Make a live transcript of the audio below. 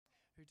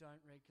who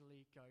don't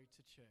regularly go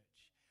to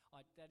church.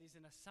 That is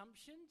an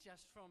assumption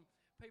just from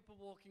people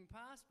walking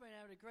past, being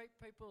able to greet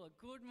people a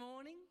good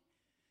morning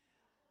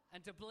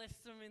and to bless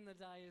them in the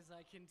day as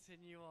they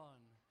continue on.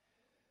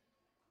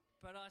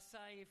 But I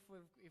say if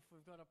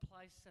we've got a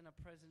place and a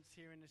presence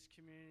here in this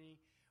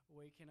community,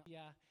 we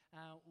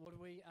are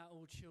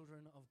all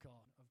children of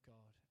God as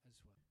well.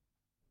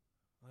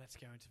 Well, that's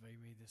going to be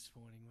me this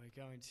morning. We're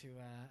going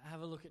to have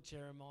a look at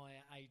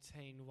Jeremiah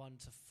 18,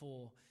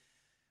 1-4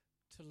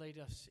 to lead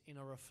us in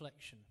a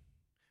reflection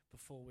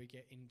before we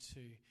get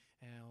into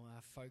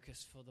our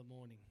focus for the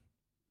morning.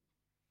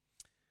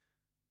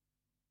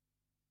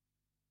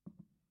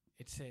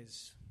 It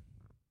says,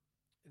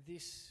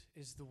 "This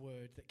is the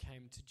word that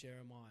came to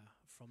Jeremiah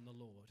from the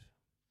Lord.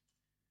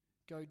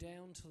 Go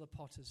down to the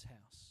potter's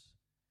house,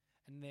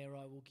 and there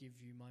I will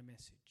give you my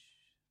message."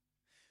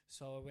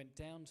 So I went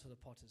down to the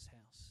potter's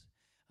house,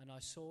 and I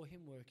saw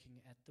him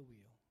working at the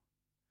wheel.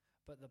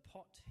 But the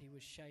pot he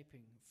was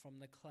shaping from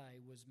the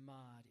clay was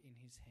marred in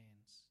his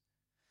hands.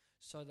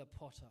 So the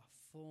potter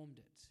formed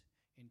it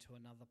into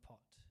another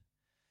pot,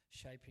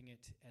 shaping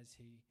it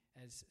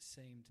as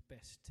seemed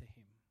best to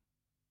him.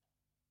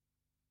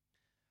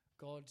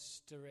 God's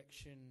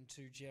direction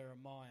to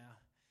Jeremiah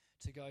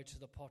to go to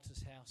the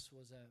potter's house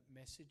was a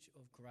message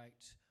of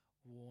great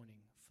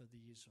warning for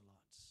the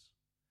Israelites.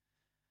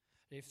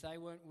 If they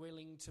weren't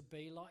willing to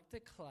be like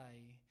the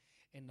clay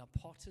in the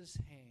potter's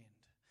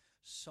hand,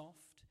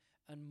 soft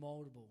and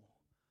moldable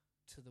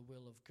to the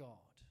will of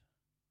God,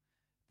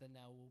 then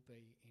they will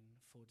be in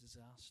for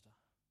disaster.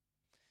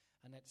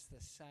 And it's the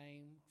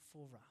same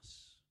for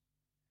us.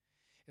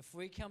 If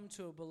we come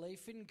to a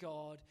belief in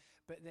God,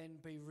 but then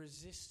be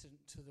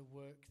resistant to the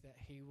work that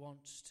He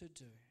wants to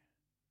do,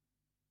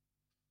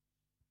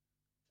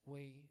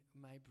 we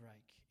may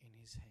break in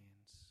His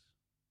hands.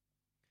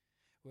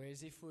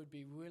 Whereas if we'd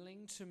be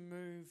willing to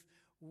move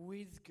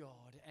with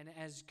God and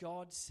as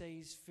God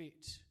sees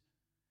fit,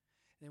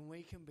 then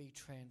we can be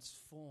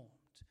transformed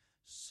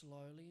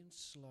slowly and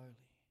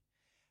slowly,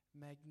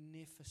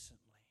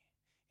 magnificently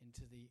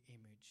into the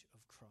image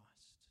of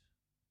Christ.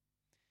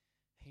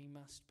 He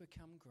must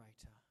become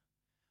greater,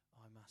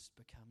 I must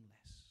become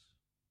less.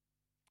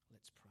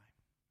 Let's pray.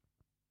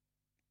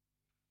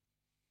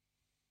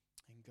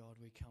 And God,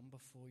 we come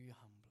before you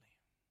humbly,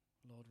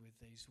 Lord, with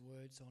these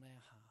words on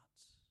our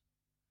hearts.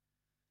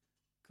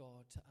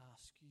 God, to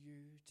ask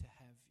you to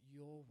have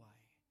your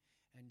way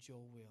and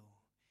your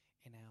will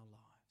in our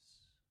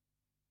lives.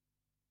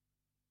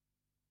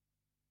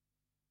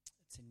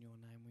 It's in your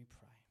name we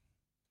pray.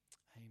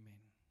 Amen.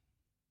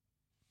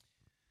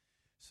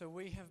 So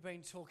we have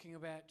been talking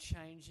about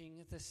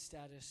changing the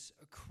status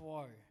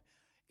quo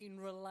in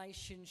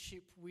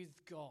relationship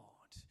with God,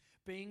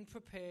 being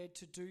prepared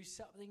to do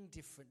something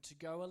different, to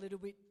go a little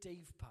bit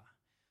deeper.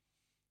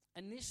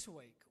 And this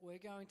week we're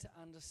going to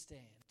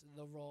understand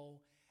the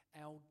role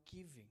our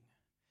giving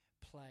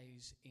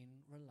plays in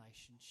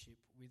relationship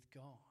with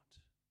God.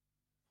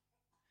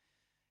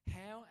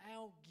 How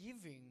our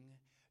giving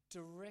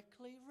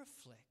directly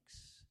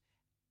reflects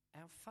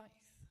our faith.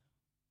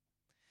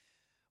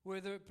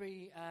 Whether it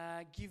be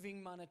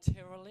giving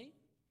monetarily,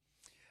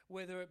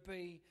 whether it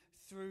be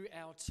through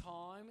our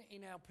time,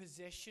 in our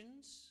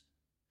possessions,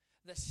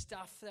 the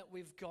stuff that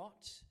we've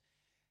got,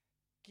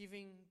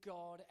 giving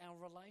God our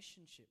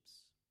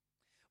relationships.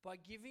 By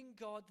giving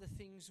God the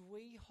things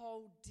we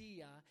hold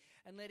dear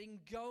and letting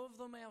go of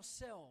them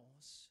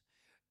ourselves,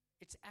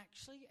 it's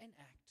actually an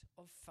act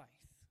of faith,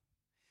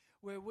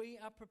 where we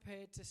are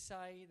prepared to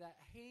say that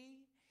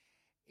He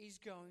is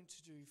going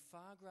to do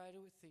far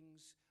greater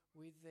things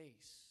with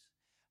these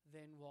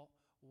than what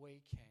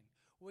we can.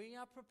 We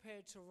are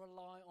prepared to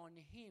rely on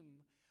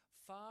Him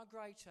far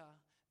greater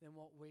than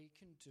what we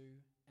can do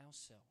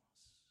ourselves.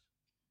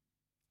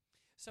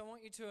 So I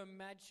want you to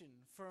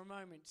imagine for a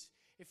moment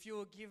if you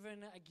were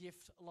given a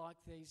gift like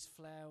these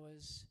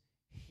flowers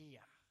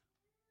here.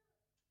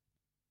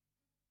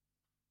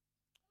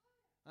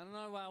 I don't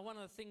know, one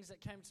of the things that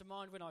came to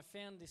mind when I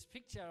found this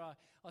picture,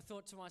 I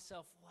thought to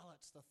myself, well,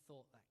 it's the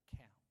thought that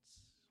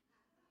counts.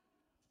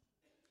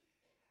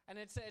 And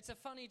it's a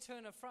funny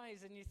turn of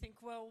phrase, and you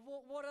think, well,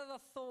 what are the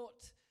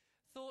thoughts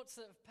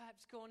that have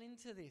perhaps gone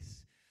into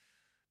this?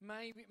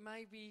 Maybe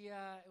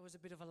it was a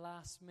bit of a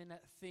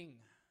last-minute thing.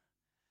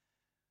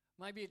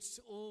 Maybe it's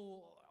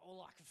all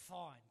I could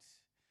find.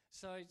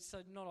 So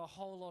not a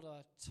whole lot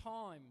of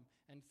time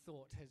and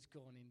thought has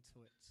gone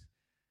into it.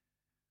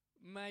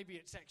 Maybe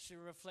it's actually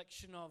a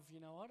reflection of, you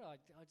know what,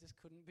 I just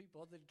couldn't be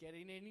bothered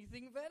getting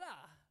anything better.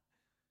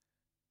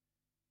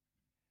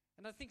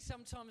 And I think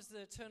sometimes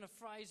the turn of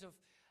phrase of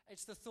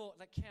it's the thought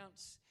that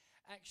counts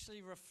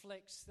actually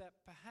reflects that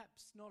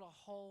perhaps not a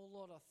whole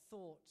lot of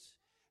thought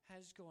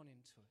has gone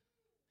into it.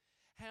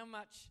 How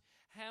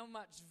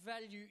much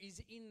value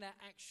is in that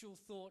actual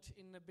thought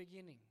in the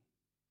beginning?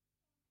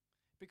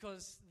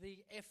 Because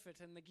the effort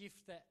and the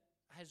gift that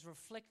has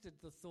reflected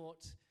the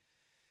thought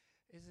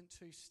isn't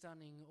too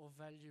stunning or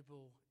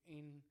valuable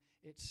in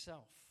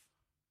itself.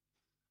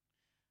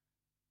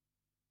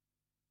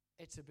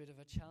 It's a bit of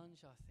a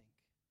challenge, I think.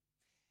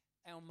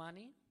 our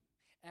money,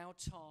 our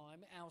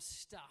time, our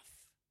stuff,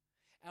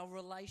 our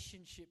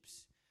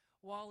relationships,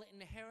 while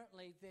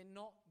inherently they're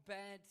not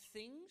bad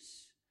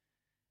things,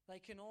 they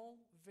can all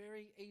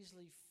very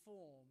easily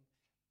form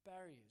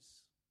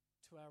barriers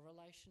to our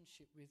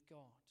relationship with God,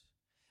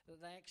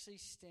 that they actually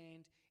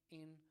stand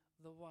in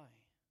the way.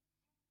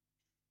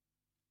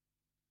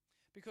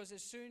 Because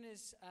as soon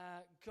as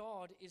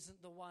God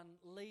isn't the one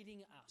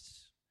leading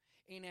us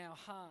in our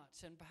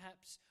hearts, and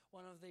perhaps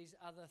one of these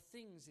other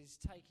things is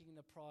taking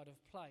the pride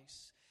of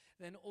place,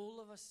 then all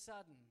of a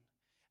sudden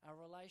our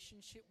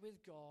relationship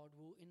with God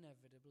will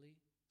inevitably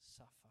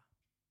suffer.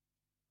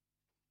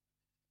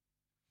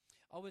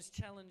 I was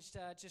challenged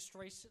just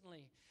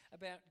recently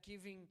about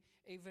giving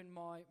even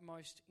my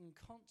most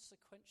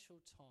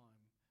inconsequential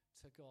time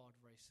to God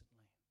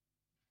recently.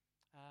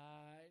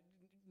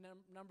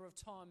 Number of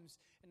times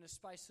in the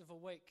space of a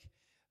week,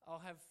 I'll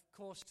have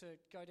course to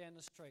go down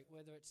the street,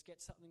 whether it's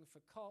get something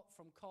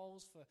from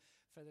Coles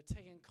for the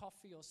tea and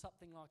coffee or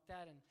something like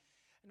that. And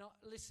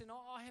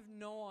I have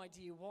no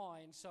idea why,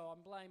 and so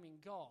I'm blaming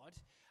God.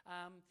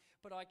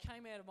 But I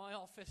came out of my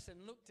office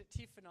and looked at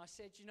Tiff and I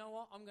said, you know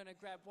what, I'm going to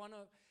grab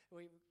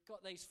we've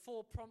got these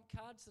 4 prompt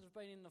cards that have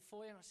been in the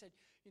foyer, and I said,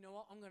 you know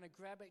what, I'm going to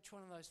grab each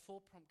one of those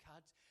 4 prompt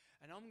cards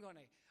and I'm going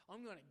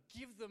to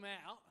give them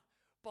out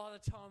by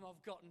the time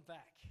I've gotten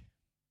back.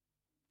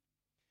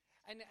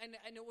 And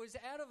it was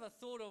out of a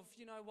thought of,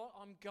 you know what,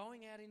 I'm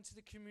going out into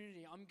the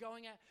community. I'm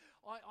going out.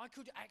 I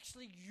could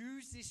actually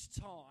use this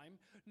time,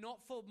 not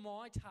for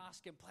my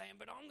task and plan,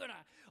 but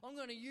I'm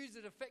gonna use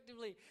it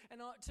effectively.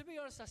 And to be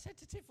honest, I said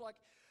to Tiff, like,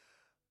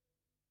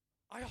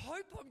 I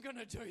hope I'm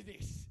gonna do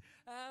this.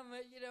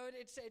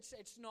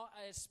 It's not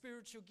a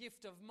spiritual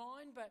gift of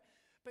mine, but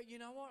you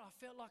know what, I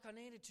felt like I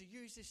needed to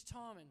use this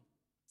time.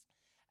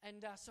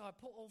 And so I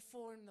put all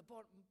 4 in the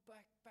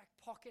back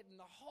pocket, and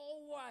the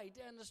whole way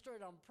down the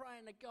street I'm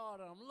praying to God,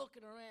 and I'm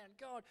looking around.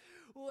 God,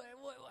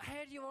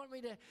 how do you want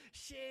me to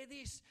share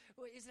this?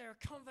 Is there a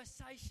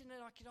conversation that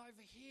I could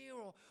overhear,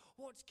 or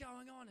what's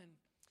going on? And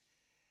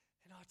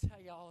I tell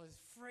you, I was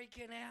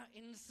freaking out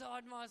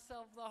inside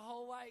myself the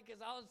whole way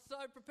because I was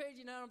so prepared.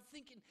 I'm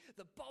thinking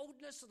the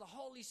boldness of the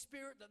Holy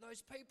Spirit that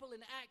those people in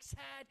Acts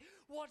had,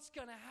 what's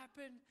going to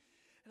happen?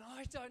 And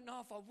I don't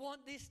know if I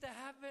want this to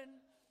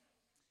happen.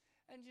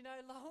 And,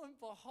 lo and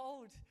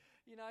behold,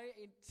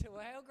 to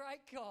our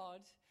great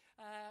God,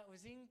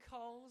 was in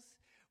Coles,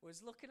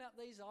 was looking up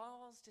these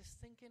aisles, just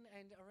thinking,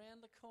 and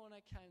around the corner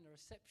came the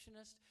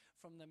receptionist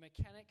from the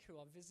mechanic who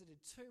I've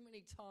visited too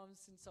many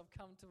times since I've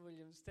come to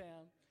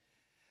Williamstown,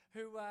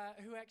 who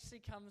actually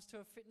comes to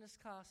a fitness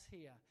class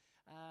here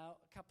a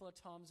couple of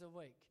times a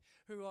week,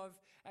 who I've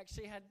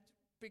actually had,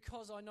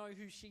 because I know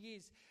who she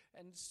is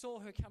and saw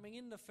her coming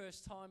in the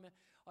first time,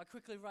 I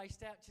quickly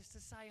raced out just to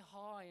say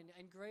hi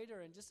and greet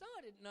her and just,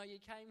 I didn't know you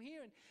came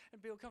here,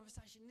 and build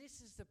conversation. This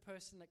is the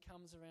person that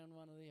comes around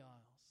one of the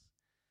aisles.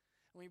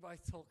 And we both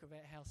talk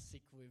about how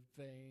sick we've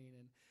been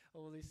and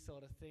all this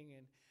sort of thing.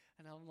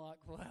 And I'm like,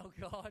 well,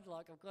 God,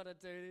 I've got to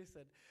do this.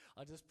 And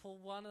I just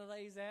pull one of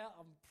these out.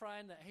 I'm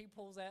praying that he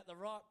pulls out the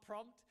right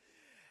prompt.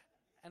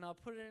 And I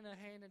put it in her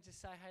hand and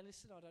just say, hey,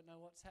 listen, I don't know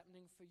what's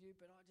happening for you,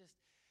 but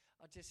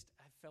I just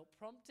have felt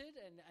prompted,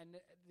 and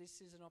this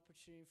is an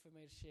opportunity for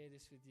me to share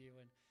this with you.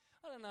 And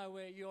I don't know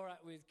where you're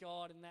at with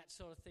God and that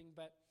sort of thing,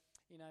 but,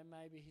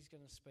 maybe he's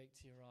going to speak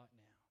to you right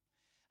now.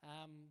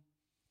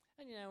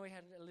 And we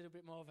had a little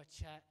bit more of a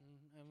chat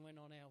and went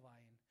on our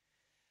way.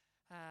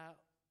 And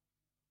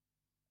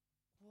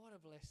what a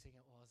blessing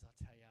it was, I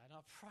tell you. And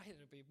I pray that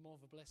it'll be more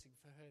of a blessing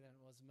for her than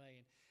it was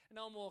me. And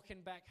I'm walking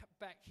back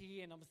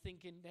here, and I'm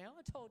thinking, now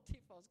I told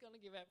Tiff I was going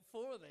to give out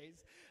 4 of these,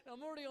 and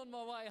I'm already on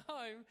my way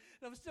home,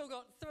 and I've still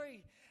got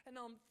 3. And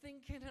I'm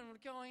thinking, and I'm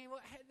going,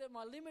 what are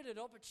my limited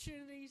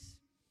opportunities?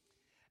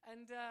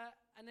 And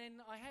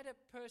then I had a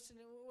person,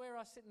 where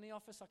I sit in the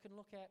office, I can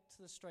look out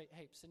to the street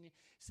heaps, and you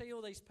see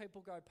all these people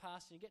go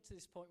past, and you get to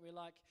this point where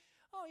you're like,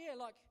 oh yeah,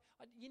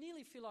 you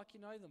nearly feel like you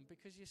know them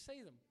because you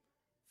see them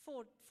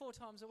 4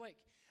 times a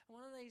week. And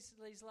one of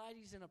these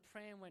ladies in a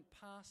pram went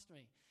past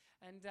me,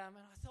 and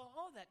I thought,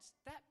 oh, that's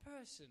that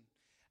person.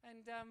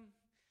 And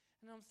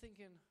I'm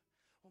thinking,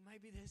 well,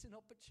 maybe there's an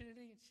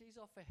opportunity, and she's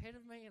off ahead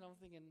of me, and I'm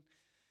thinking,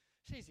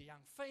 she's a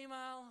young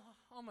female,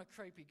 I'm a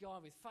creepy guy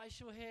with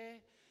facial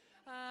hair.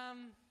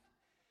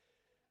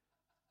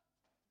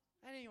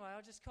 Anyway, I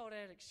just called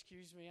out,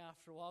 excuse me,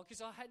 after a while, because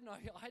I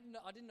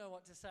didn't know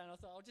what to say, and I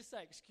thought, I'll just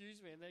say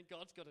excuse me, and then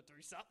God's got to do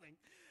something.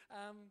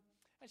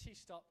 And she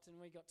stopped, and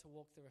we got to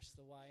walk the rest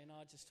of the way, and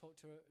I just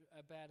talked to her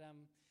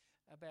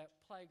about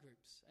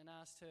playgroups and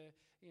asked her,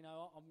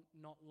 I'm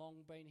not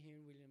long been here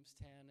in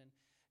Williamstown, and,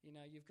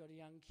 you've got a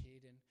young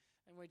kid, and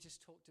we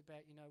just talked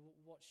about,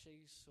 what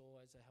she saw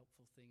as a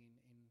helpful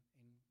thing in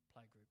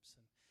playgroups.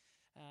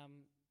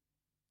 And,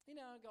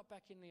 I got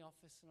back in the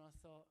office, and I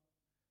thought,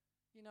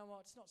 you know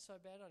what, it's not so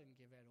bad I didn't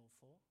give out all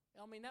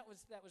 4. I mean, that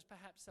was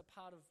perhaps a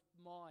part of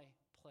my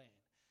plan.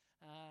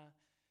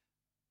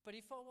 But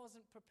if I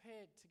wasn't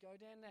prepared to go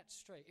down that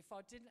street, if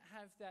I didn't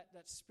have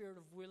that spirit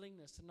of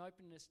willingness and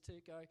openness to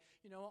go,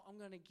 you know what, I'm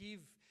going to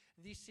give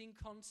this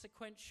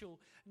inconsequential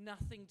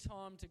nothing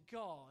time to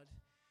God,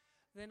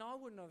 then I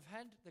wouldn't have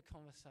had the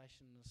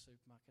conversation in the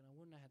supermarket. I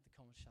wouldn't have had the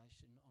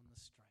conversation on the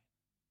street.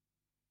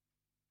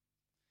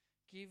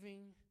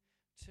 Giving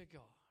to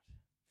God.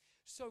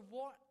 So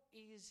what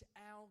is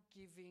our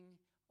giving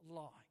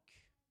like?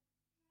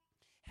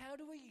 How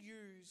do we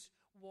use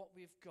what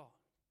we've got?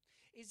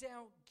 Is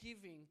our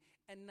giving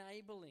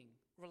enabling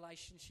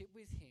relationship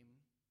with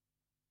Him?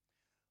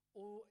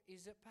 Or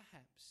is it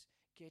perhaps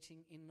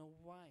getting in the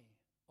way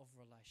of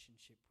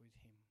relationship with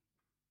Him?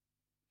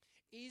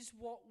 Is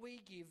what we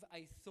give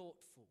a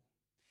thoughtful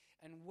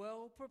and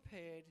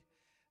well-prepared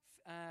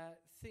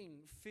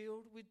thing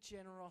filled with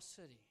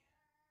generosity?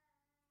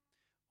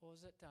 Or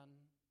is it done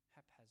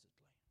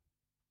haphazardly?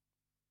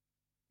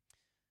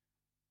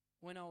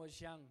 When I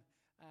was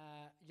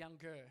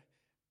younger,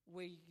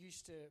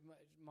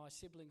 my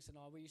siblings and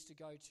I, we used to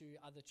go to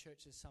other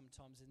churches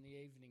sometimes in the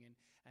evening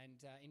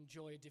and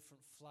enjoy a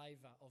different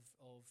flavour of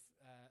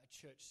a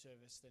church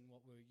service than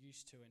what we were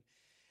used to.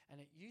 And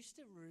it used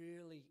to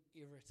really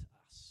irritate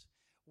us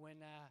when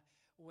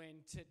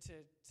to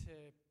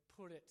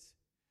put it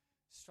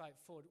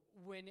straightforward,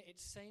 when it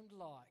seemed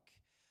like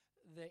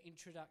the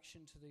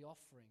introduction to the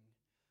offering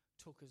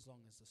took as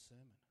long as the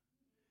sermon.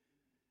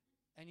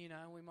 And, you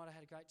know, we might have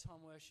had a great time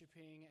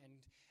worshipping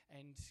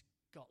and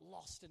got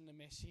lost in the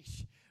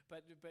message,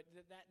 but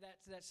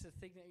that's the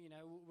thing that, you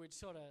know, we'd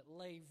sort of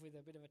leave with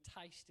a bit of a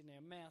taste in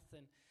our mouth.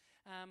 And,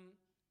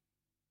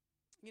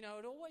 you know,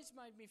 it always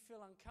made me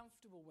feel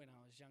uncomfortable when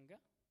I was younger.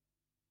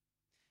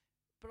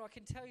 But I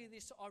can tell you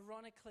this,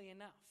 ironically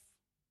enough,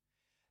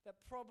 that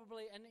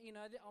probably, and, you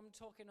know, I'm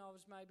talking I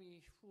was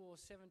maybe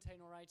 17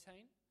 or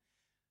 18.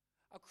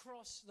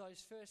 Across those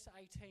first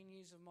 18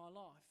 years of my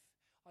life,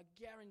 I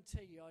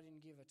guarantee you I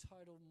didn't give a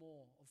total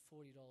more of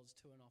 $40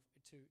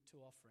 to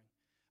offering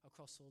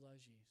across all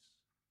those years.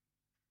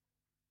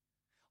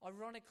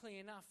 Ironically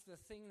enough, the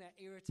thing that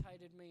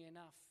irritated me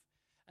enough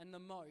and the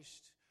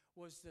most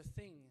was the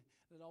thing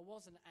that I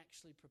wasn't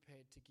actually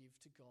prepared to give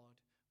to God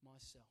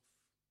myself.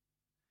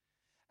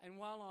 And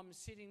while I'm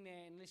sitting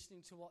there and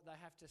listening to what they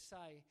have to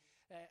say,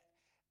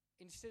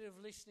 instead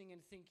of listening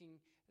and thinking,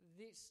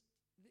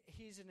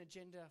 here's an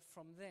agenda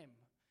from them,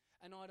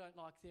 and I don't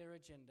like their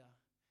agenda,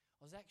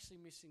 I was actually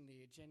missing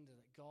the agenda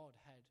that God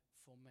had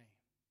for me.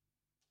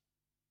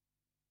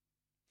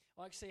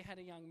 I actually had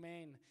a young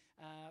man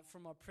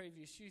from my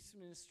previous youth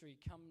ministry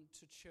come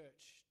to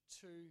church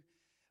 2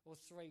 or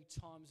 3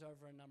 times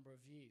over a number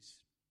of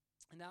years.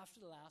 And after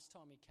the last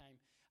time he came,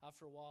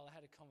 after a while, I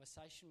had a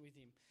conversation with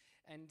him.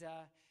 And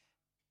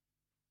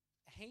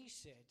he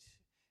said,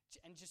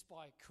 and just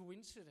by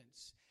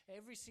coincidence,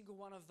 every single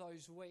one of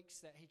those weeks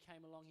that he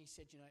came along, he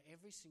said, you know,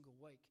 every single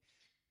week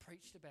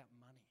preached about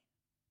money.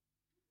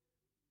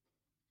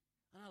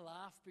 And I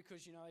laugh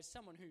because, you know, as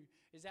someone who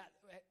is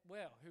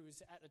who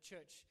was at the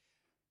church,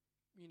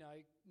 you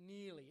know,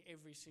 nearly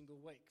every single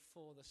week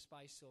for the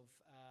space of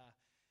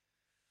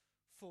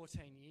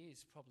 14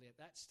 years, probably at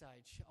that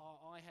stage,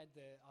 I had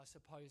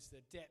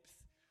the depth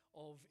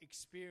of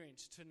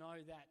experience to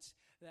know that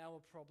they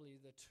were probably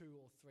the 2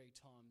 or 3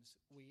 times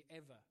we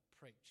ever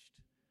preached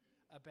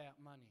about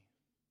money.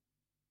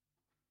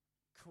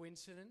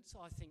 Coincidence?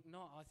 I think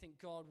not. I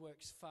think God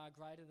works far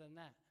greater than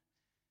that.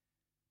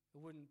 It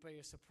wouldn't be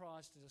a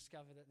surprise to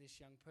discover that this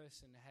young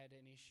person had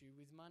an issue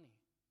with money.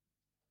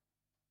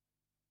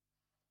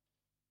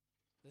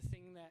 The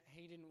thing that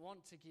he didn't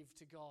want to give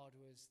to God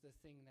was the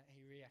thing that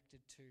he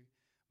reacted to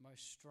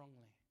most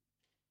strongly.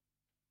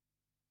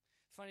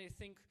 Funny to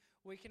think,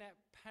 we can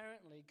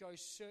apparently go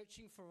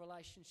searching for a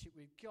relationship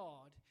with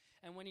God,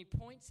 and when he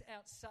points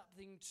out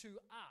something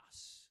to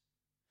us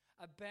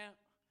about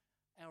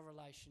our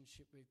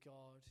relationship with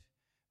God,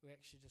 we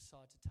actually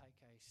decide to take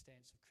a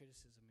stance of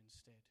criticism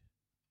instead.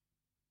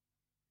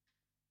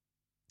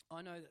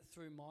 I know that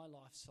through my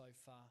life so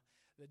far,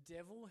 the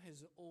devil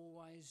has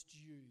always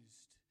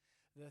used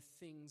the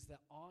things that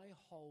I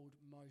hold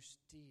most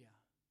dear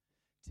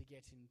to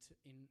get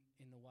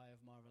in the way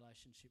of my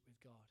relationship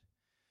with God.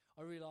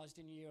 I realised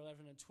in year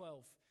 11 and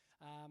 12,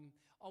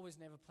 I was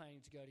never planning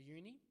to go to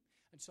uni,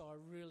 and so I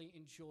really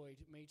enjoyed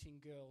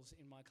meeting girls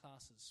in my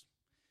classes.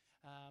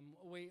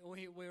 We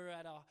were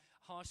at a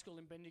high school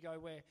in Bendigo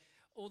where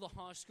all the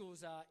high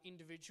schools are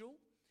individual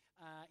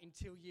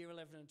until year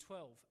 11 and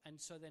 12, and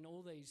so then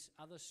all these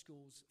other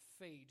schools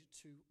feed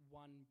to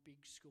one big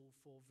school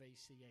for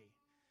VCE.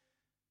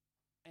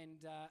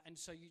 And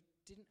so you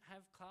didn't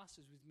have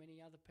classes with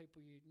many other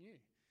people you knew.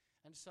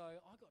 And so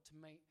I got to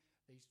meet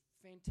these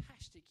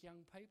fantastic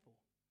young people.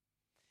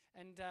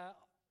 And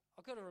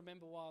I've got to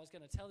remember why I was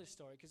going to tell this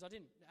story, because I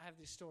didn't have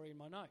this story in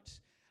my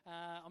notes.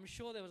 I'm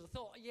sure there was a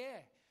thought,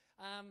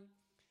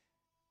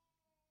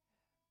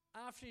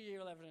 after year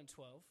 11 and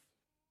 12,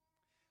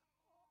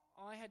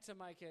 I had to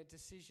make a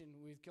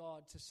decision with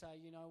God to say,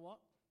 you know what?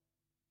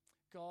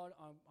 God,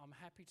 I'm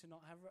happy to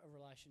not have a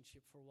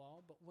relationship for a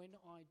while, but when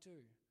I do,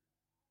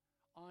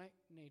 I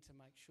need to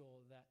make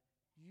sure that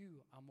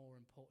you are more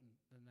important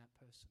than that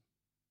person.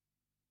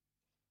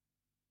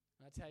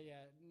 And I tell you,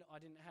 I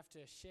didn't have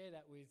to share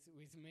that with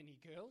many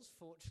girls,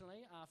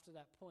 fortunately, after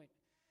that point.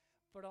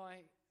 But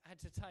I had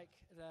to take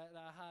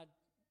the hard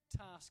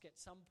task at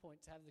some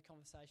point to have the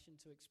conversation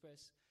to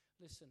express,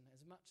 listen,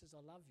 as much as I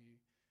love you,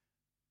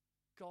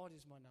 God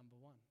is my number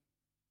one,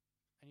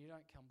 and you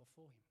don't come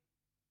before him.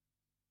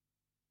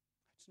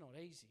 It's not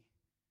easy,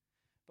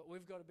 but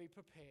we've got to be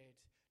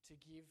prepared to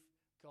give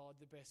God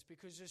the best,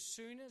 because as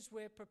soon as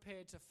we're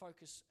prepared to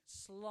focus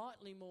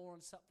slightly more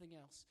on something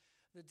else,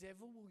 the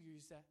devil will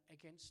use that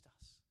against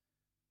us.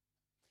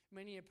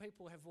 Many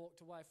people have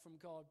walked away from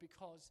God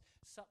because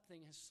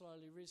something has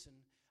slowly risen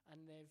and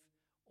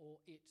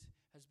it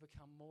has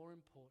become more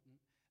important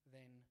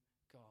than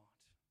God.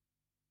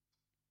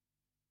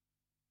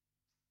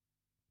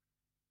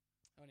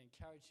 I want to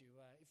encourage you,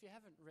 if you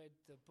haven't read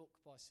the book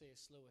by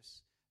C.S.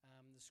 Lewis,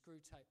 The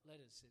Screwtape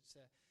Letters,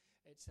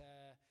 it's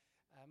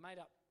a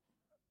made-up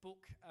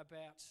book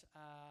about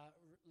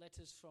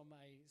letters from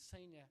a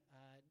senior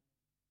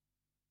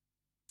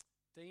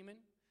demon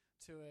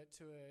to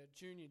a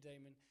junior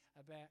demon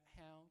about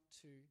how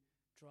to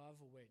drive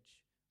a wedge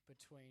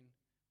between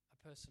a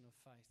person of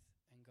faith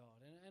and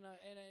God. And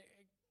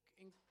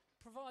it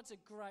provides a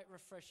great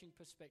refreshing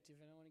perspective,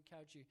 and I want to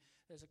encourage you,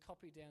 there's a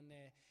copy down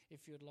there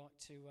if you'd like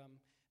to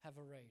have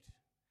a read.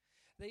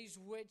 These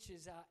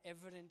wedges are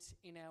evident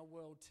in our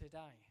world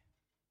today.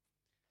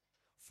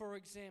 For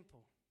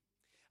example,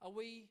 are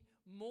we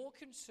more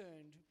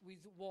concerned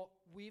with what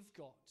we've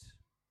got,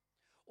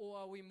 or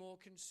are we more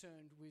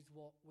concerned with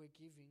what we're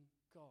giving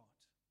God?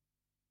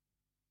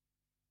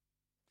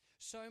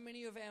 So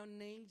many of our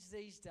needs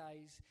these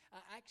days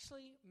are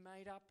actually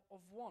made up of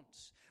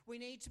wants. We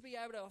need to be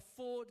able to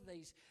afford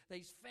these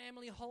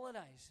family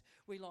holidays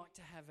we like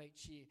to have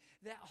each year,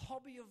 that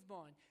hobby of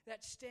mine,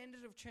 that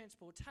standard of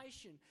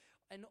transportation,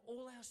 and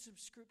all our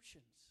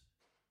subscriptions.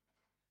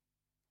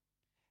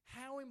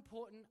 How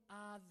important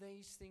are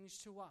these things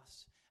to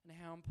us, and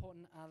how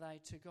important are they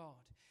to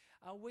God?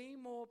 Are we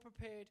more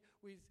prepared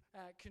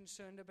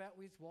concerned about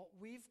with what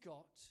we've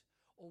got,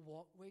 or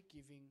what we're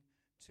giving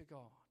to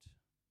God?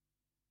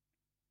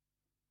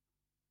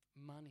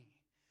 Money.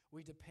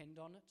 We depend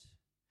on it.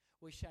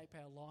 We shape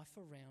our life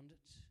around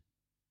it.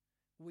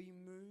 We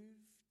move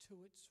to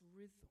its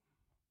rhythm.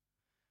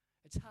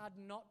 It's hard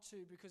not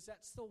to, because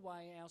that's the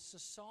way our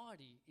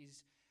society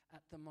is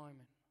at the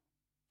moment.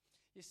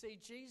 You see,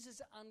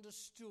 Jesus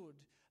understood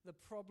the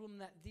problem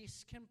that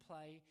this can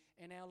play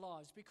in our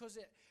lives, because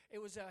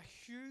it was a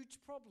huge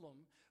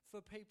problem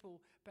for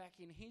people back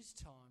in his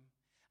time,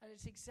 and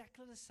it's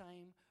exactly the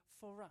same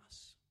for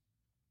us.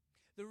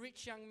 The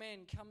rich young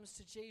man comes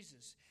to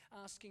Jesus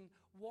asking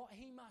what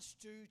he must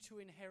do to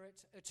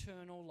inherit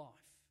eternal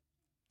life.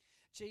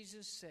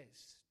 Jesus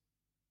says,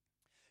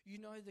 "You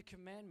know the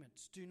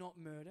commandments. Do not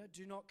murder,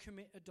 do not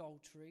commit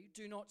adultery,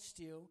 do not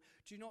steal,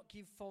 do not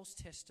give false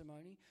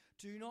testimony,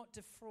 do not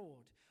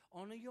defraud,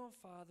 honor your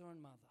father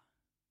and mother."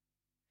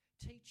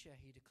 "Teacher,"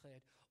 he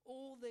declared,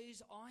 "all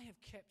these I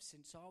have kept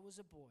since I was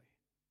a boy."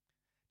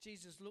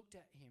 Jesus looked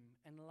at him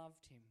and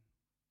loved him.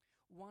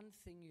 "One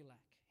thing you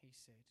lack," he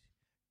said.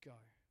 "Go,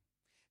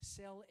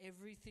 sell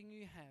everything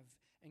you have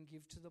and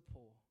give to the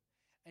poor,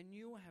 and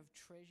you will have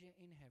treasure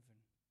in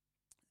heaven.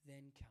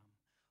 Then come,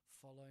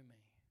 follow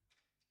me."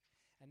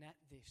 And at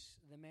this,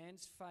 the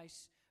man's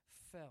face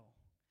fell.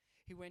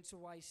 He went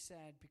away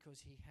sad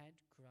because he had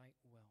great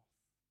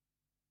wealth.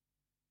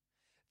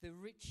 The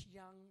rich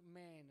young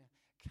man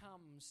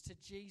comes to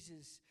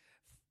Jesus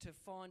to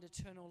find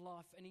eternal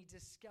life, and he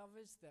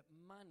discovers that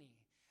money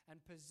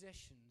and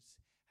possessions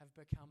have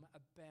become a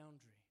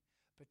boundary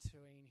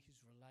between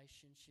his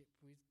relationship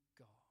with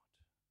God.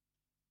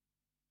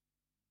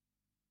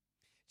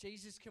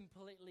 Jesus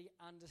completely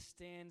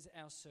understands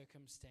our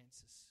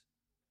circumstances,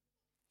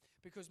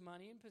 because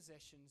money and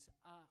possessions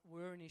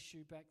were an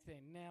issue back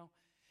then. Now,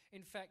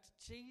 in fact,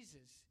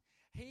 Jesus,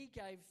 he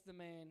gave the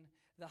man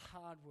the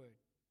hard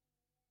word.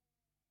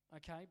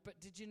 Okay, but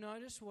did you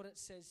notice what it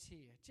says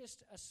here?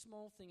 Just a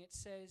small thing. It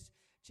says,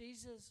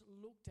 Jesus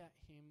looked at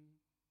him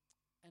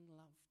and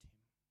loved him.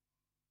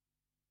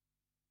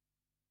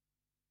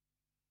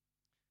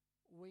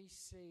 We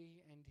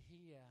see and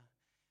hear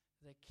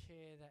the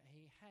care that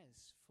he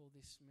has for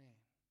this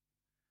man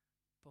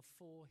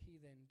before he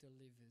then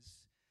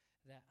delivers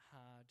that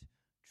hard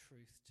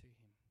truth to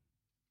him.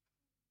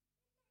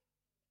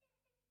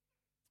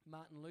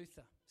 Martin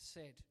Luther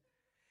said,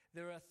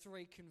 there are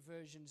 3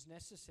 conversions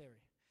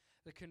necessary: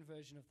 the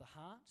conversion of the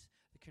heart,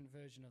 the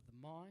conversion of the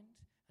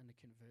mind, and the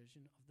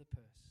conversion of the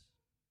purse.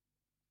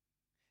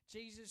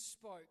 Jesus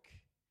spoke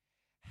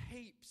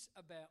heaps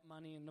about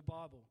money in the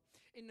Bible.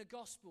 In the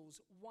Gospels,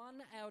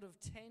 1 out of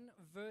 10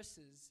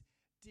 verses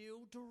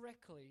deal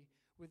directly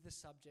with the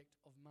subject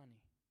of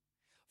money.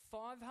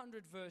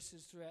 500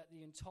 verses throughout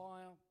the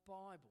entire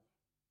Bible.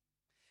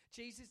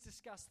 Jesus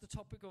discussed the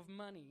topic of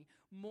money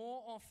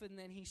more often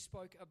than he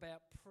spoke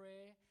about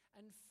prayer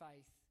and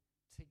faith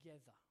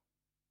together.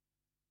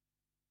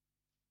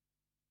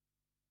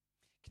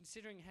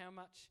 considering how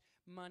much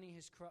money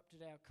has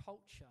corrupted our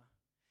culture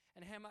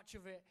and how much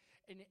of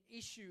an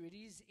issue it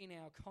is in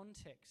our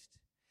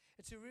context,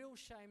 it's a real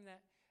shame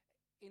that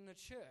in the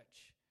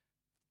church,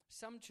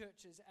 some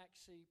churches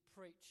actually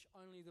preach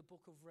only the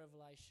book of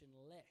Revelation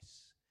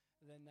less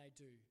than they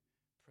do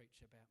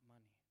preach about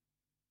money.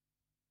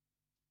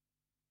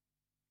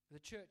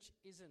 The church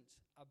isn't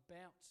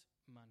about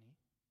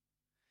money.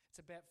 It's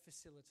about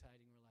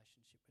facilitating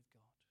relationship with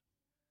God.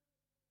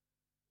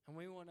 And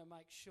we want to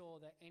make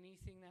sure that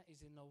anything that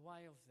is in the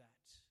way of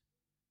that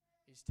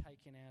is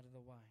taken out of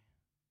the way.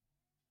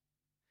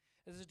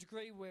 There's a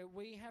degree where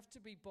we have to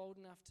be bold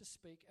enough to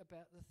speak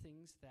about the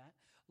things that,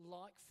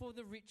 like for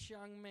the rich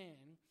young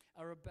man,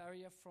 are a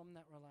barrier from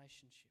that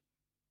relationship.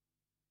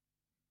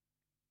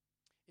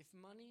 If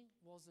money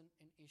wasn't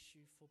an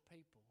issue for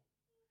people,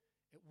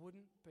 it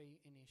wouldn't be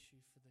an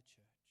issue for the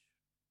church.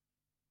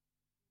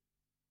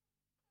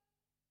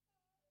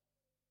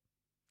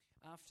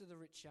 After the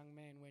rich young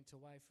man went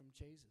away from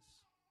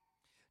Jesus,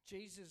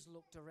 Jesus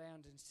looked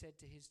around and said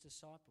to his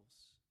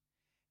disciples,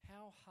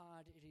 "How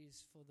hard it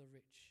is for the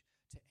rich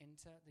to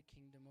enter the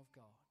kingdom of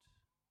God."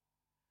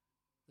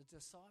 The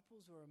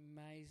disciples were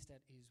amazed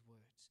at his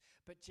words.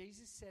 But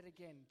Jesus said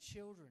again,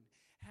 "Children,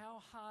 how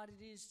hard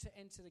it is to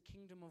enter the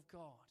kingdom of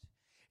God.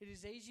 It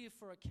is easier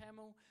for a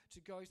camel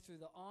to go through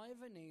the eye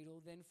of a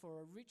needle than for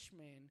a rich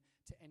man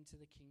to enter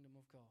the kingdom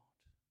of God."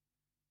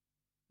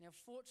 Now,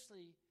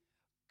 fortunately,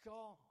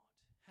 God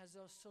has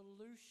a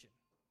solution,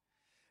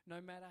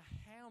 no matter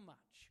how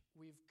much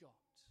we've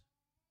got.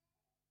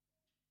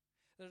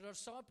 The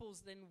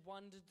disciples then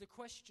wondered the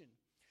question,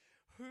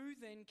 who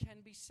then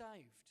can be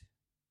saved?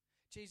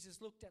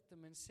 Jesus looked at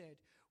them and said,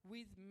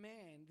 "With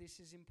man this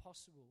is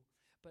impossible,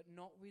 but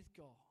not with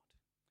God.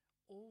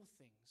 All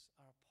things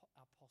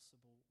are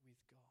possible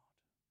with God."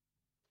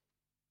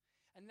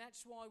 And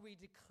that's why we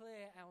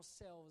declare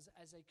ourselves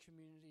as a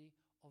community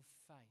of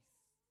faith.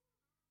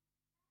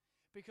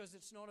 Because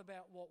it's not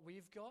about what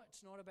we've got,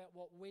 it's not about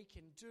what we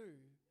can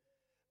do,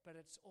 but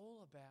it's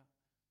all about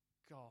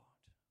God.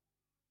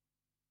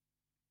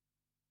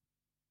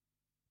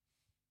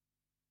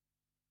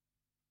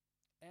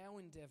 Our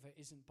endeavour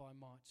isn't by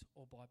might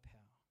or by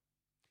power.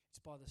 It's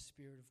by the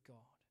Spirit of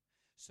God.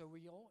 So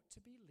we ought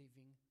to be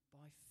living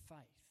by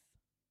faith.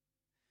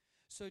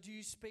 So do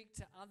you speak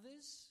to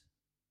others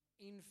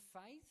in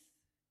faith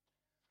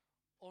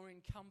or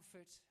in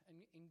comfort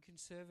and in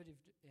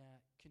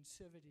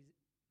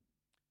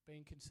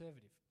being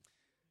conservative?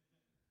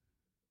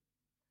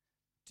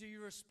 Do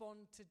you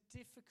respond to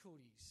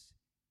difficulties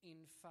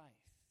in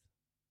faith?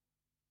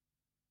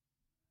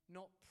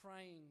 Not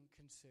praying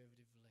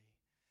conservatively,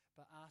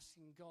 but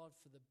asking God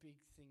for the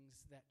big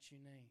things that you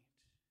need.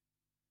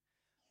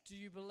 Do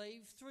you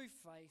believe through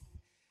faith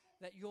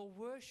that your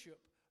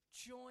worship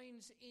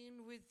joins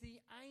in with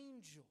the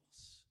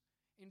angels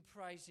in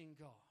praising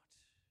God?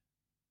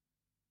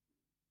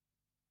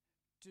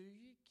 Do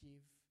you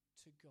give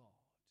to God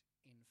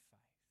in faith?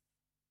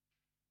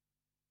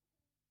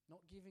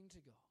 Not giving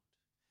to God,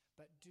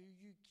 but do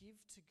you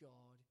give to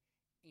God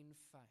in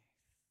faith?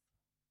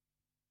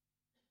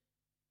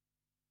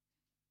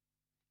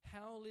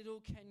 How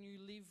little can you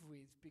live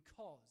with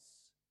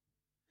because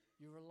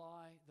you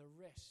rely the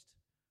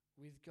rest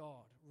with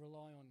God,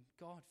 rely on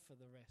God for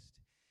the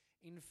rest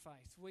in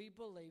faith? We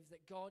believe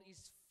that God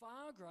is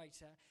far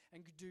greater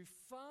and could do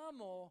far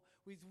more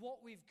with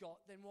what we've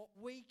got than what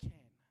we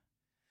can.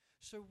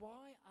 So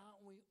why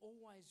aren't we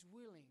always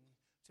willing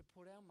to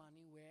put our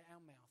money where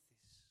our mouth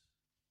is?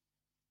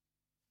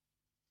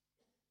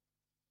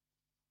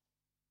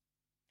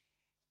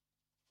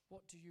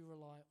 What do you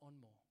rely on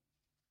more?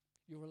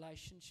 Your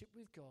relationship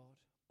with God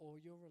or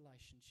your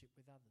relationship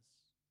with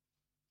others?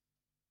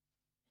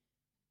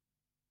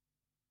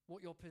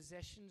 What your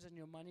possessions and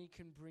your money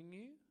can bring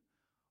you,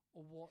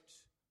 or what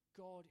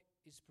God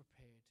is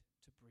prepared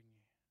to bring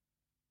you?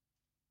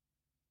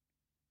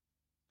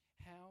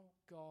 How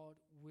God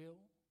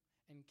will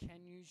and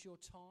can use your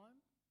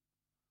time,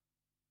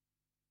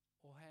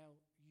 or how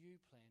you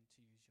plan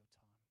to use your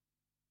time?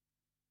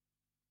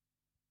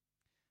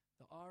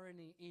 The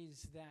irony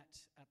is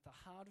that at the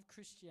heart of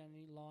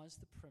Christianity lies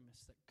the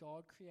premise that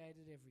God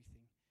created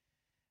everything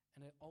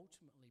and it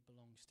ultimately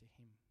belongs to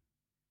Him.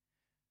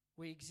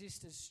 We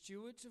exist as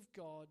stewards of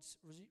God's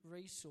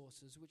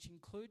resources, which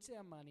includes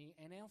our money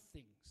and our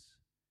things.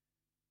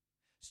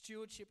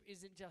 Stewardship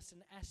isn't just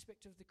an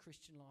aspect of the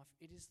Christian life,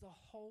 it is the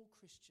whole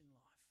Christian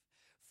life.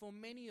 For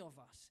many of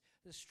us,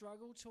 the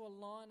struggle to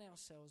align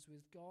ourselves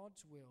with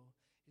God's will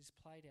is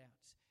played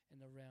out in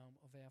the realm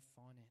of our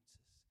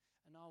finances.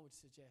 And I would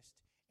suggest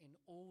in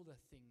all the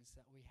things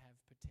that we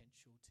have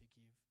potential to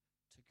give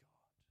to God.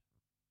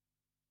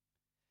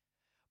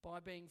 By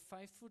being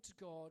faithful to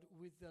God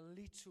with the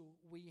little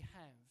we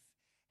have,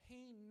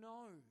 He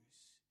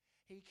knows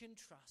He can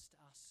trust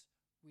us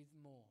with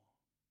more.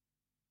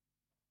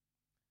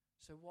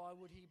 So why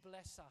would He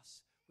bless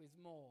us with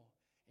more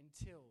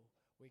until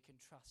we can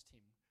trust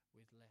Him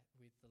with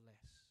the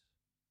less?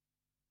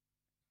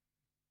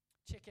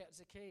 Check out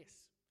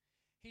Zacchaeus.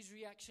 his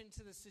reaction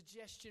to the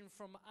suggestion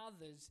from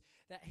others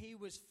that he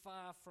was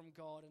far from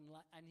God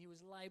and he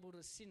was labelled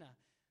a sinner.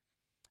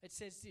 It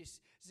says this,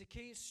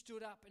 Zacchaeus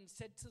stood up and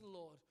said to the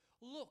Lord,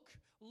 "Look,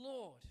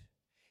 Lord,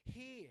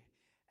 here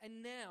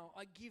and now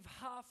I give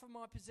half of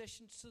my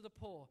possessions to the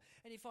poor,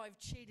 and if I've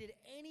cheated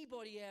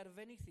anybody out of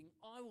anything,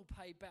 I will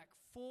pay back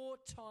 4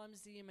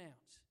 times the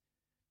amount."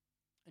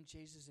 And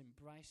Jesus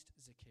embraced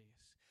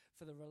Zacchaeus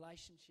for the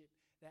relationship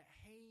that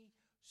he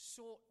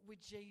sought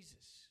with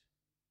Jesus.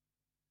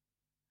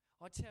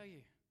 I tell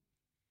you,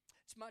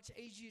 it's much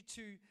easier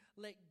to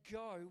let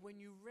go when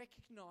you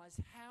recognize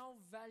how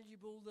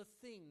valuable the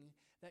thing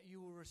that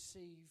you will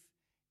receive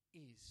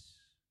is.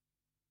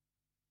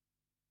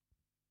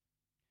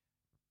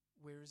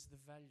 Where is the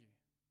value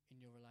in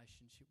your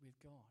relationship with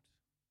God?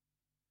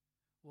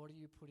 What are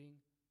you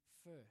putting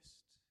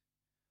first?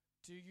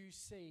 Do you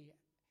see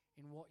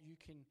in what you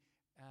can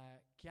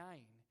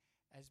gain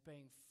as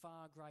being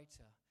far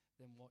greater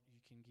than what you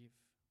can give?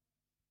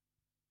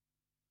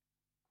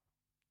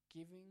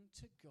 Giving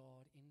to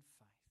God in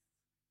faith.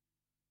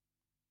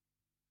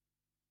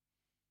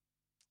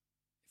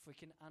 If we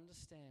can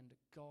understand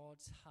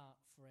God's heart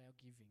for our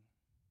giving,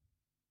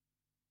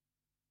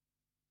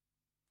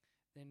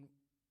 then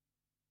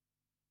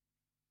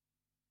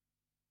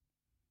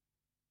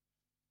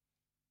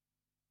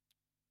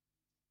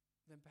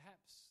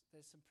perhaps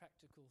there's some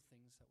practical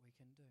things that we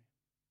can do.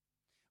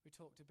 We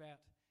talked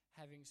about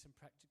having some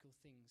practical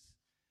things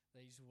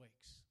these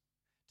weeks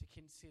to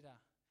consider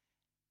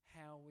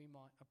how we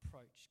might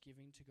approach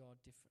giving to God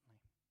differently,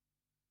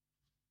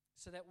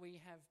 so that we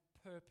have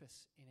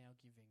purpose in our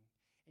giving,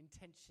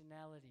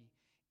 intentionality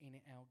in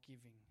our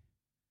giving,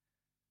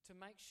 to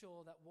make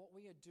sure that what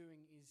we are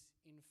doing is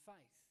in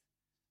faith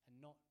and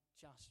not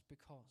just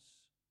because.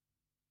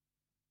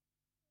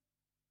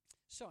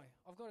 So,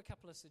 I've got a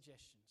couple of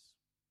suggestions,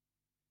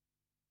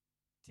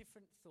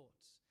 different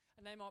thoughts,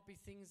 and they might be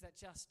things that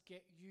just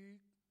get you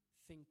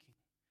thinking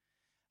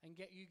and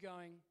get you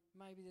going,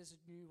 maybe there's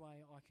a new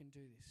way I can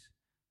do this.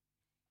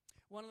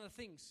 One of the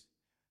things,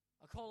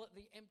 I call it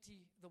the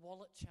empty the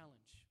wallet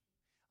challenge.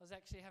 I was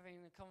actually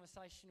having a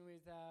conversation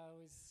with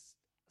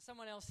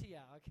someone else here.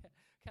 I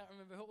can't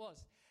remember who it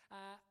was.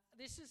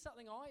 This is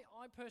something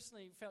I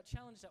personally felt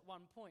challenged at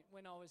one point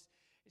when I was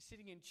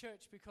sitting in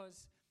church,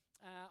 because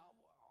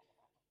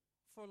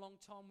for a long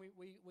time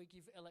we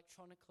give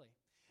electronically.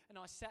 And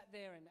I sat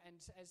there, and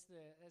as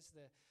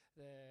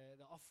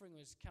the offering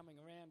was coming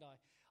around,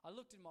 I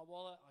looked in my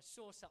wallet, I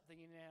saw something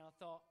in there, and I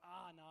thought,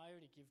 no, I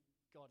already give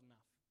God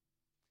enough.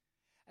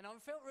 And I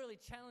felt really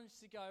challenged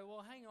to go,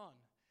 well, hang on,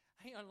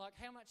 like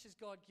how much has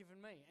God given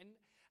me?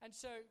 And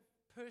so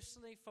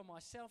personally for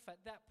myself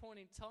at that point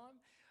in time,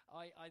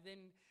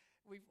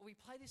 we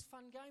play this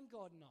fun game,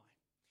 God and I,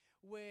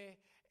 where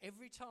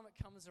every time it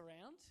comes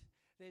around,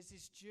 there's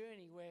this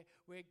journey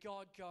where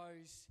God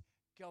goes,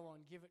 go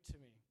on, give it to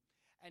me.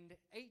 And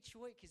each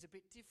week is a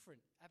bit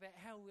different about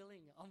how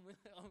willing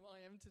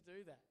I am to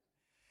do that.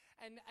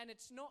 And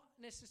it's not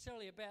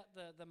necessarily about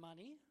the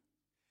money,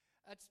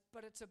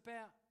 but it's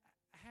about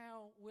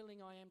how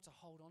willing I am to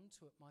hold on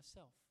to it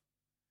myself.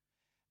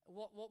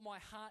 What my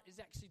heart is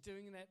actually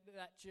doing in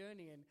that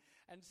journey.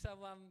 And so,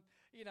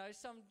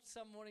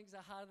 some mornings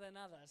are harder than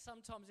others.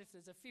 Sometimes if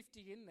there's a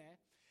 50 in there,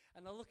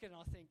 and I look at it and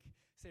I think,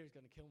 Sarah's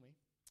going to kill me.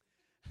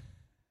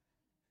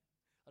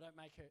 I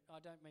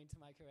don't mean to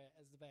make her out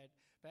as the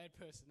bad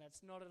person.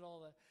 That's not at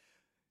all.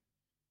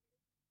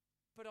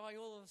 But I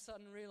all of a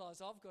sudden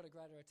realise I've got a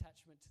greater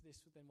attachment to this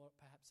than what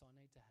perhaps I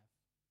need to have.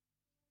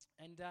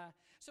 And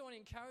so I want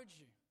to encourage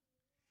you.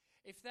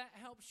 If that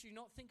helps you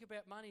not think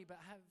about money, but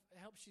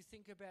helps you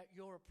think about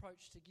your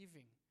approach to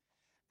giving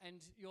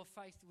and your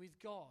faith with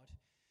God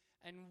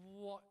and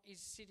what is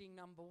sitting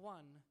number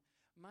one,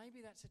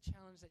 maybe that's a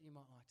challenge that you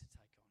might like to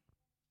take on.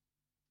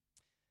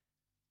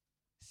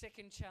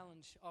 Second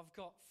challenge I've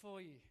got for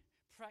you,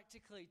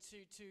 practically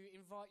to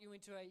invite you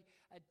into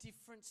a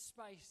different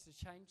space, to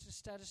change the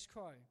status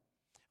quo.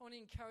 I want to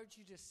encourage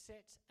you to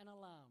set an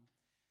alarm.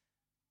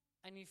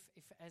 And if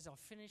as I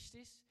finish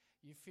this,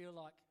 you feel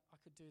like I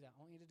could do that,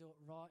 I want you to do it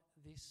right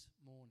this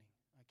morning,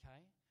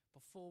 okay?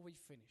 Before we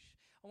finish.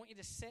 I want you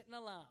to set an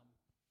alarm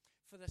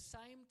for the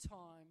same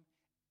time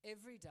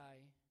every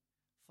day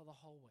for the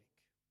whole week,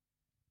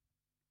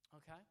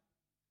 okay?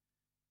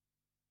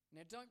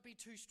 Now, don't be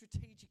too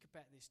strategic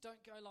about this. Don't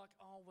go like,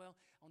 oh, well,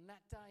 on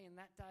that day and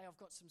that day I've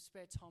got some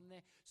spare time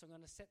there, so I'm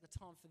going to set the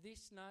time for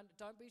this. No,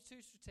 don't be too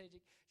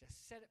strategic.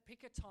 Just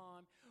pick a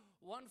time,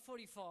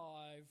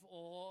 1:45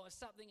 or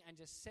something, and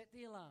just set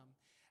the alarm.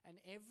 And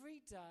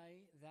every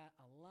day that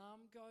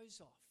alarm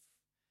goes off,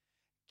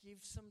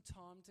 give some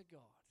time to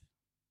God,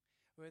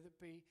 whether it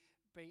be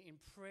in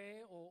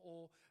prayer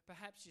or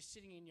perhaps you're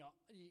sitting in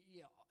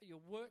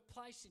your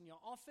workplace, in your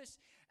office,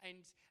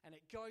 and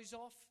it goes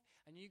off,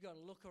 and you got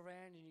to look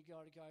around and you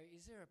got to go,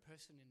 is there a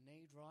person in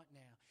need right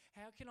now?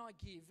 How can I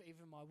give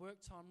even my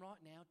work time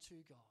right now to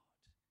God?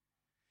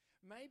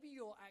 Maybe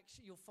you'll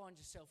find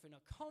yourself in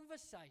a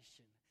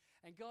conversation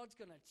and God's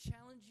going to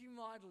challenge you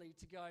mightily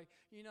to go,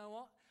 you know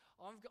what?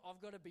 I've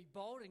got to be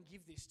bold and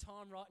give this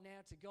time right now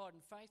to God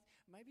in faith.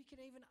 Maybe you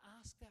can even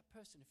ask that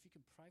person if you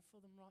can pray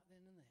for them right then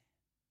and there.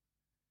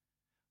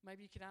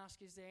 Maybe you can ask,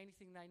 is there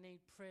anything they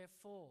need prayer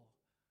for?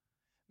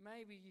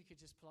 Maybe you could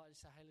just politely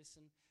say, hey,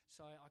 listen,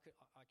 so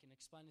I can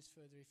explain this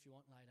further if you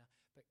want later,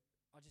 but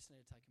I just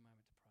need to take a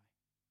moment to pray.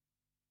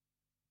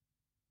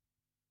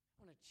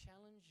 I want to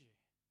challenge you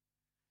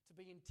to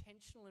be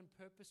intentional and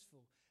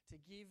purposeful, to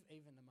give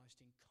even the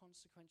most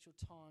inconsequential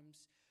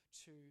times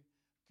to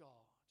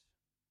God.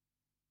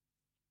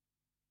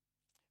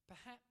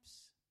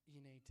 Perhaps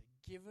you need to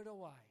give it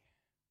away.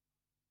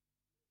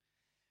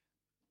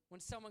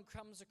 When someone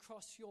comes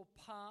across your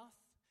path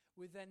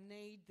with a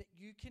need that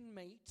you can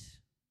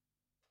meet,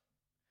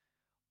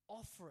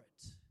 offer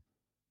it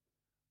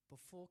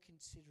before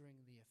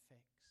considering the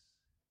effects.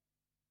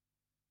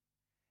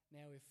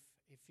 Now,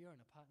 if you're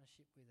in a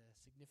partnership with a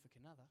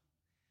significant other,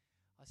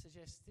 I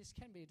suggest this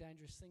can be a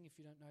dangerous thing if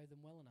you don't know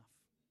them well enough.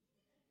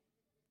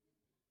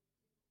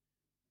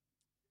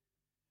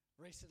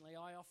 Recently,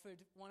 I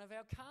offered one of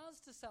our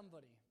cars to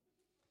somebody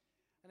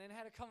and then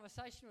had a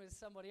conversation with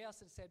somebody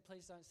else and said,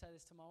 please don't say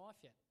this to my wife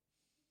yet.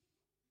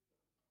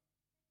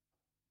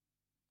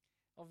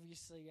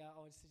 Obviously, I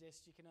would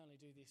suggest you can only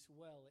do this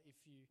well if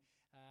you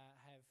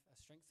have a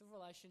strength of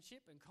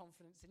relationship and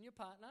confidence in your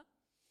partner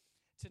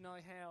to know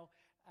how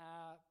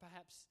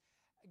perhaps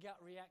gut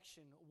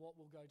reaction, what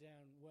will go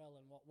down well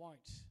and what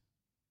won't.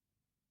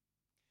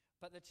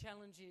 But the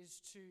challenge is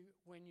to,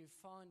 when you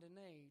find a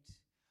need,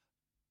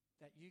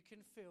 that you can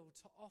feel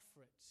to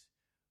offer it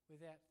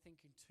without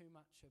thinking too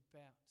much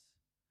about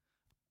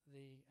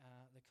the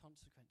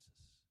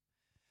consequences.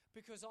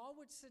 Because I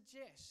would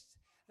suggest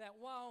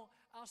that while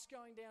us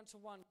going down to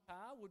one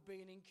car would be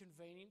an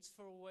inconvenience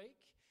for a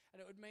week, and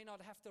it would mean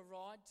I'd have to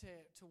ride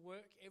to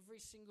work every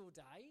single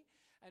day,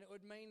 and it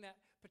would mean that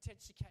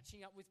potentially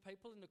catching up with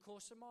people in the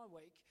course of my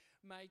week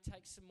may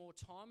take some more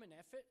time and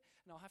effort,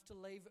 and I'll have to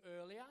leave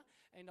earlier,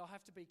 and I'll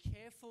have to be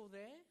careful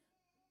there.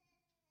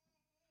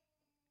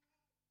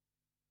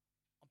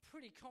 I'm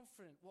pretty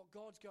confident what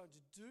God's going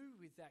to do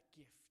with that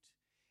gift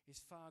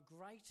is far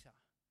greater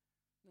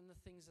than the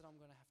things that I'm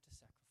going to have to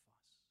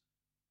sacrifice.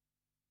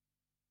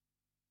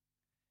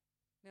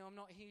 Now, I'm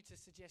not here to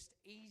suggest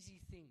easy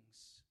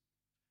things,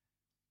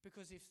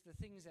 because if the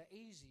things are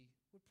easy,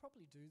 we'd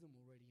probably do them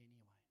already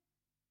anyway.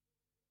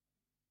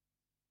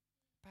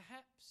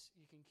 Perhaps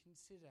you can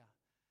consider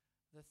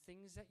the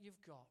things that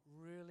you've got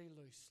really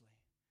loosely,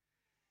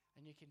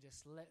 and you can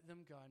just let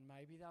them go, and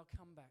maybe they'll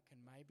come back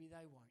and maybe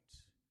they won't,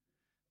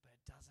 but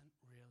it doesn't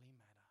really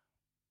matter.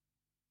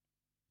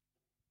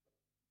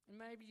 And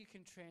maybe you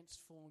can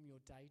transform your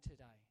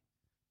day-to-day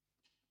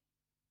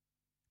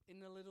in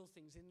the little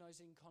things, in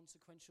those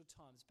inconsequential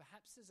times.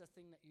 Perhaps there's a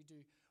thing that you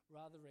do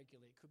rather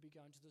regularly. It could be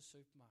going to the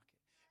supermarket.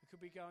 It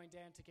could be going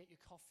down to get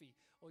your coffee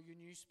or your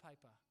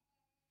newspaper.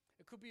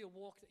 It could be a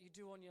walk that you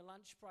do on your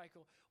lunch break,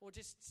 or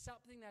just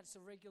something that's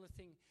a regular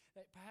thing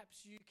that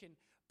perhaps you can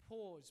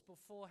pause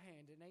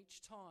beforehand and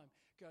each time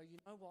go, you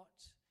know what?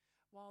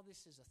 While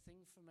this is a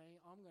thing for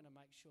me, I'm going to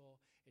make sure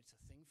it's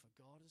a thing for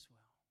God as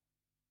well.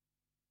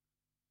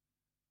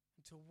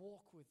 And to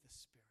walk with the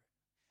Spirit,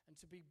 and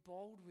to be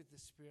bold with the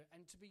Spirit,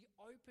 and to be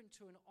open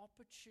to an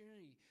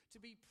opportunity,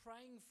 to be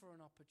praying for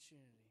an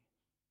opportunity.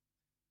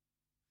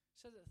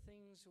 So that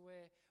things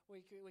where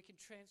we can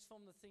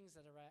transform the things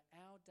that are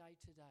our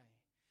day-to-day,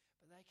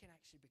 but they can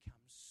actually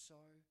become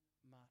so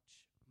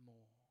much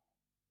more.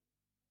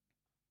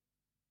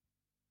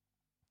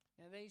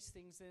 Now, these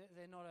things,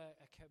 they're not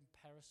a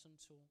comparison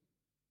tool.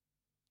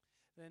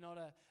 They're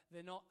not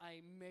a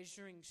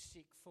measuring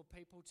stick for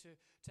people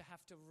to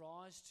have to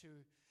rise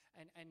to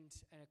and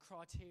a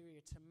criteria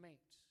to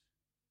meet.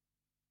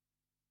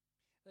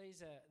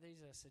 These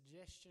are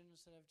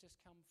suggestions that have just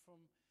come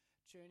from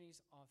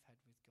journeys I've had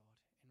with God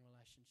in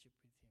relationship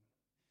with Him,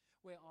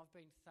 where I've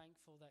been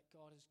thankful that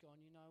God has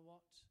gone, you know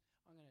what?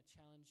 I'm going to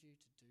challenge you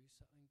to do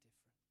something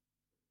different.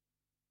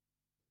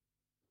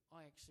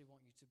 I actually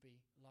want you to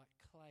be like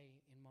clay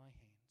in my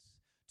hands,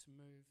 to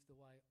move the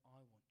way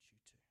I want you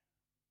to.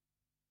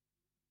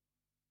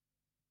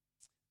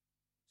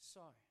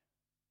 So,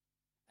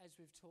 as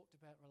we've talked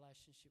about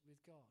relationship with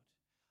God,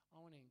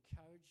 I want to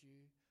encourage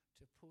you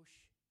to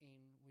push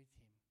in with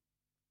Him,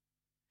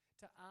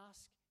 to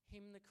ask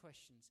Him the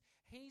questions.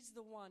 He's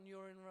the one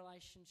you're in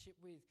relationship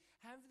with.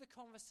 Have the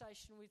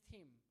conversation with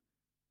Him.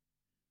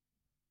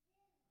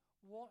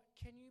 What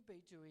can you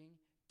be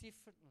doing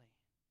differently?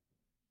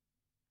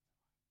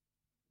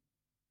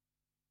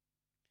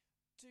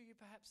 Do you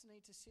perhaps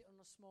need to sit on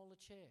a smaller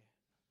chair?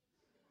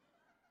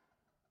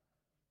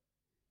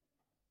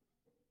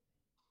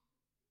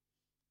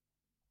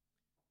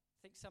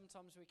 I think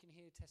sometimes we can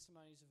hear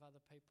testimonies of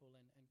other people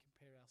and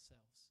compare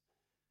ourselves.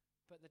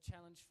 But the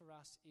challenge for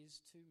us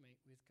is to meet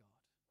with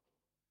God,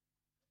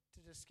 to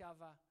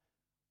discover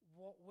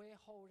what we're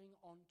holding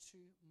on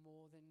to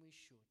more than we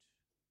should.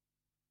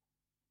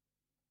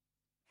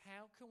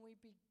 How can we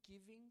be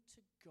giving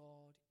to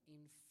God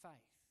in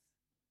faith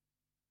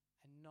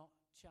and not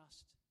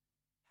just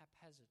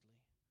haphazardly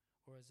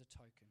or as a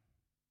token?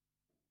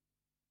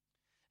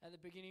 At the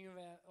beginning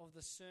of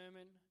the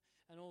sermon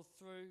and all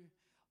through,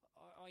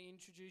 I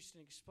introduced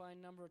and explained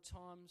a number of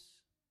times,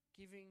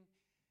 giving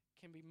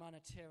can be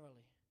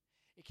monetarily.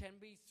 It can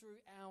be through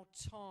our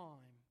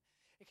time.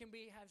 It can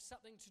have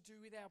something to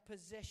do with our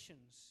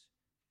possessions.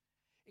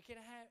 It can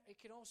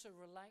also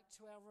relate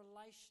to our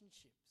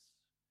relationships.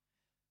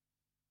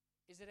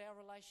 Is it our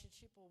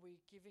relationship, or are we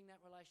giving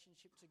that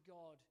relationship to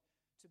God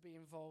to be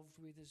involved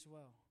with as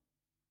well?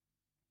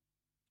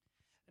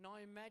 And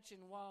I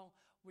imagine while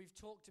we've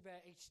talked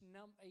about each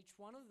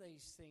one of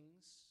these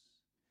things,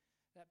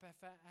 that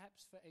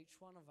perhaps for each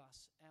one of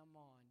us, our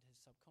mind has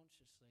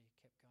subconsciously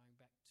kept going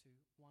back to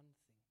one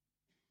thing.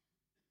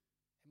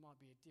 It might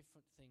be a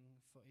different thing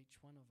for each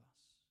one of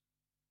us.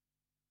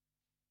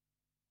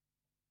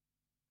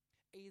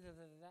 Either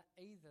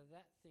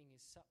that thing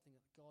is something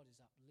that God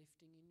is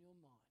uplifting in your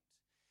mind,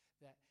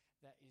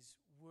 that is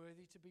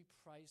worthy to be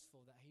praised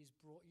for, that He's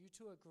brought you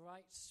to a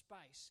great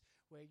space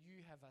where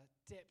you have a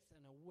depth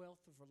and a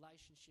wealth of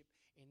relationship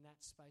in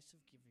that space of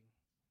giving.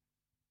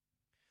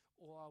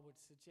 Or I would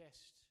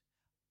suggest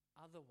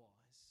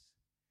otherwise,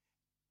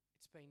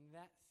 it's been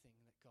that thing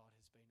that God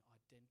has been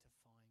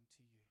identifying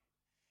to you,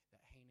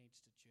 that He needs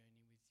to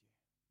journey with you.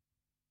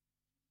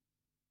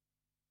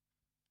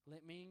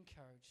 Let me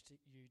encourage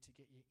you to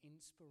get your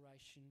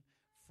inspiration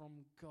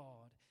from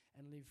God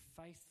and live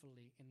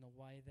faithfully in the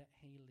way that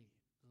He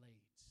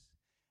leads,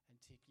 and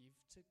to give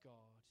to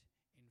God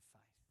in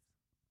faith.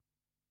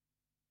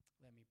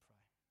 Let me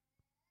pray.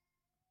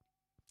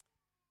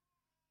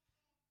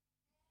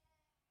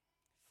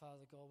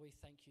 Father God, we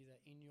thank you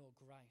that in your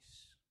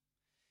grace,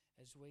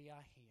 as we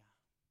are here,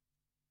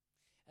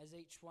 as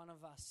each one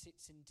of us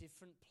sits in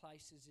different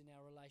places in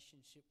our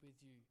relationship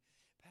with you,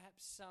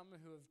 perhaps some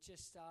who have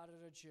just started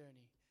a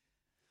journey,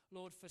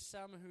 Lord, for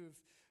some who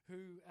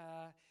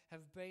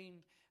have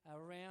been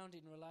around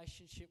in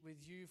relationship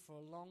with you for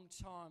a long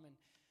time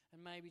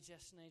and maybe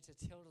just need to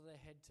tilt their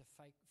head to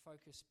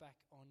focus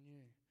back on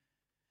you.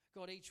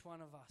 God, each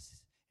one of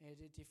us at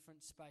a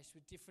different space,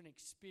 with different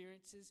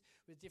experiences,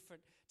 with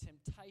different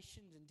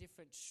temptations and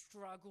different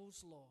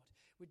struggles, Lord,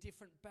 with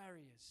different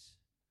barriers.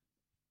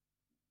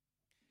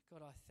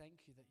 God, I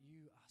thank you that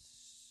you are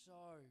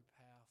so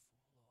powerful,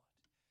 Lord,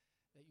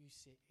 that you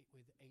sit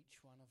with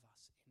each one of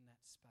us in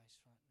that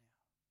space right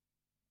now.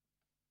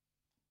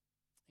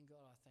 And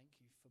God, I thank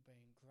you for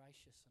being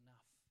gracious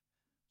enough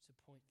to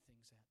point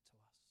things out to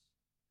us.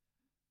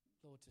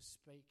 Lord, to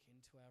speak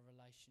into our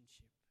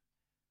relationship.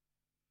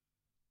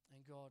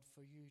 And God,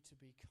 for you to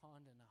be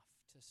kind enough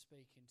to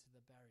speak into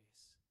the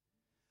barriers.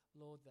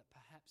 Lord, that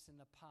perhaps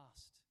in the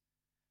past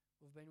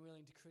we've been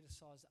willing to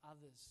criticize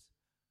others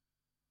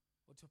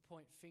or to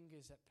point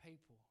fingers at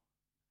people.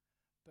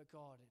 But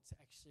God, it's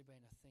actually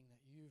been a thing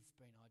that you've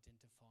been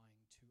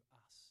identifying to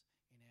us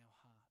in our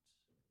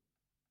hearts.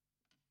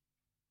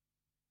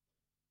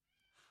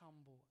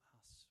 Humble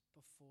us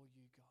before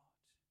you, God.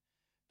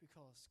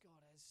 Because,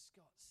 God, as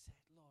Scott said,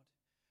 Lord,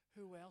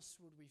 who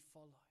else would we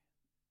follow?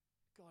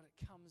 God, it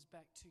comes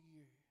back to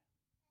you.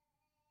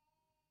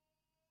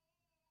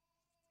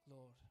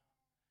 Lord,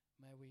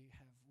 may we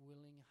have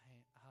willing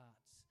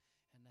hearts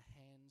and the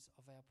hands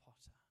of our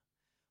potter,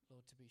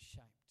 Lord, to be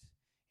shaped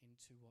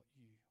into what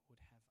you would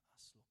have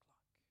us look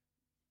like.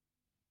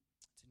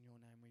 It's in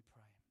your name we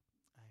pray.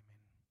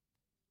 Amen.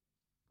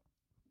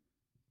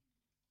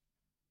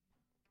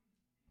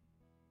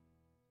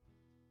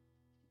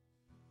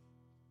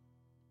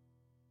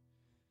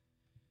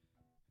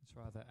 It's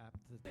rather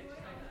apt that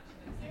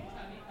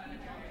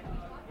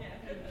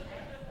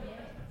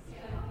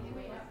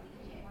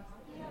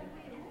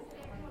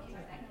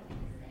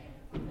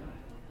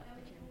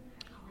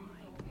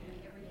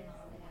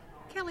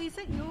Kelly, is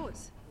that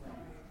yours?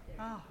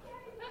 Oh.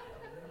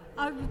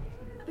 I've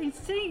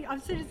sitting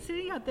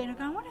up there and I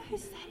go, I wonder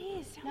whose that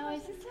is. No,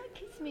 it's just like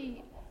keeps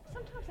me.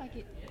 Sometimes I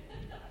keeps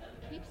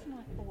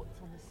my thoughts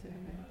on the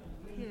sermon.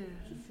 Yeah.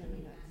 Just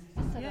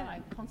so that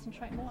I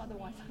concentrate more.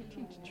 Otherwise, I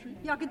tend to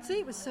drift. Yeah, I could see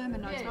it was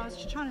sermon notes. Yeah. I was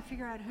just trying to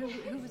figure out who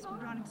was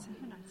running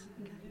sermon notes.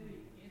 Okay.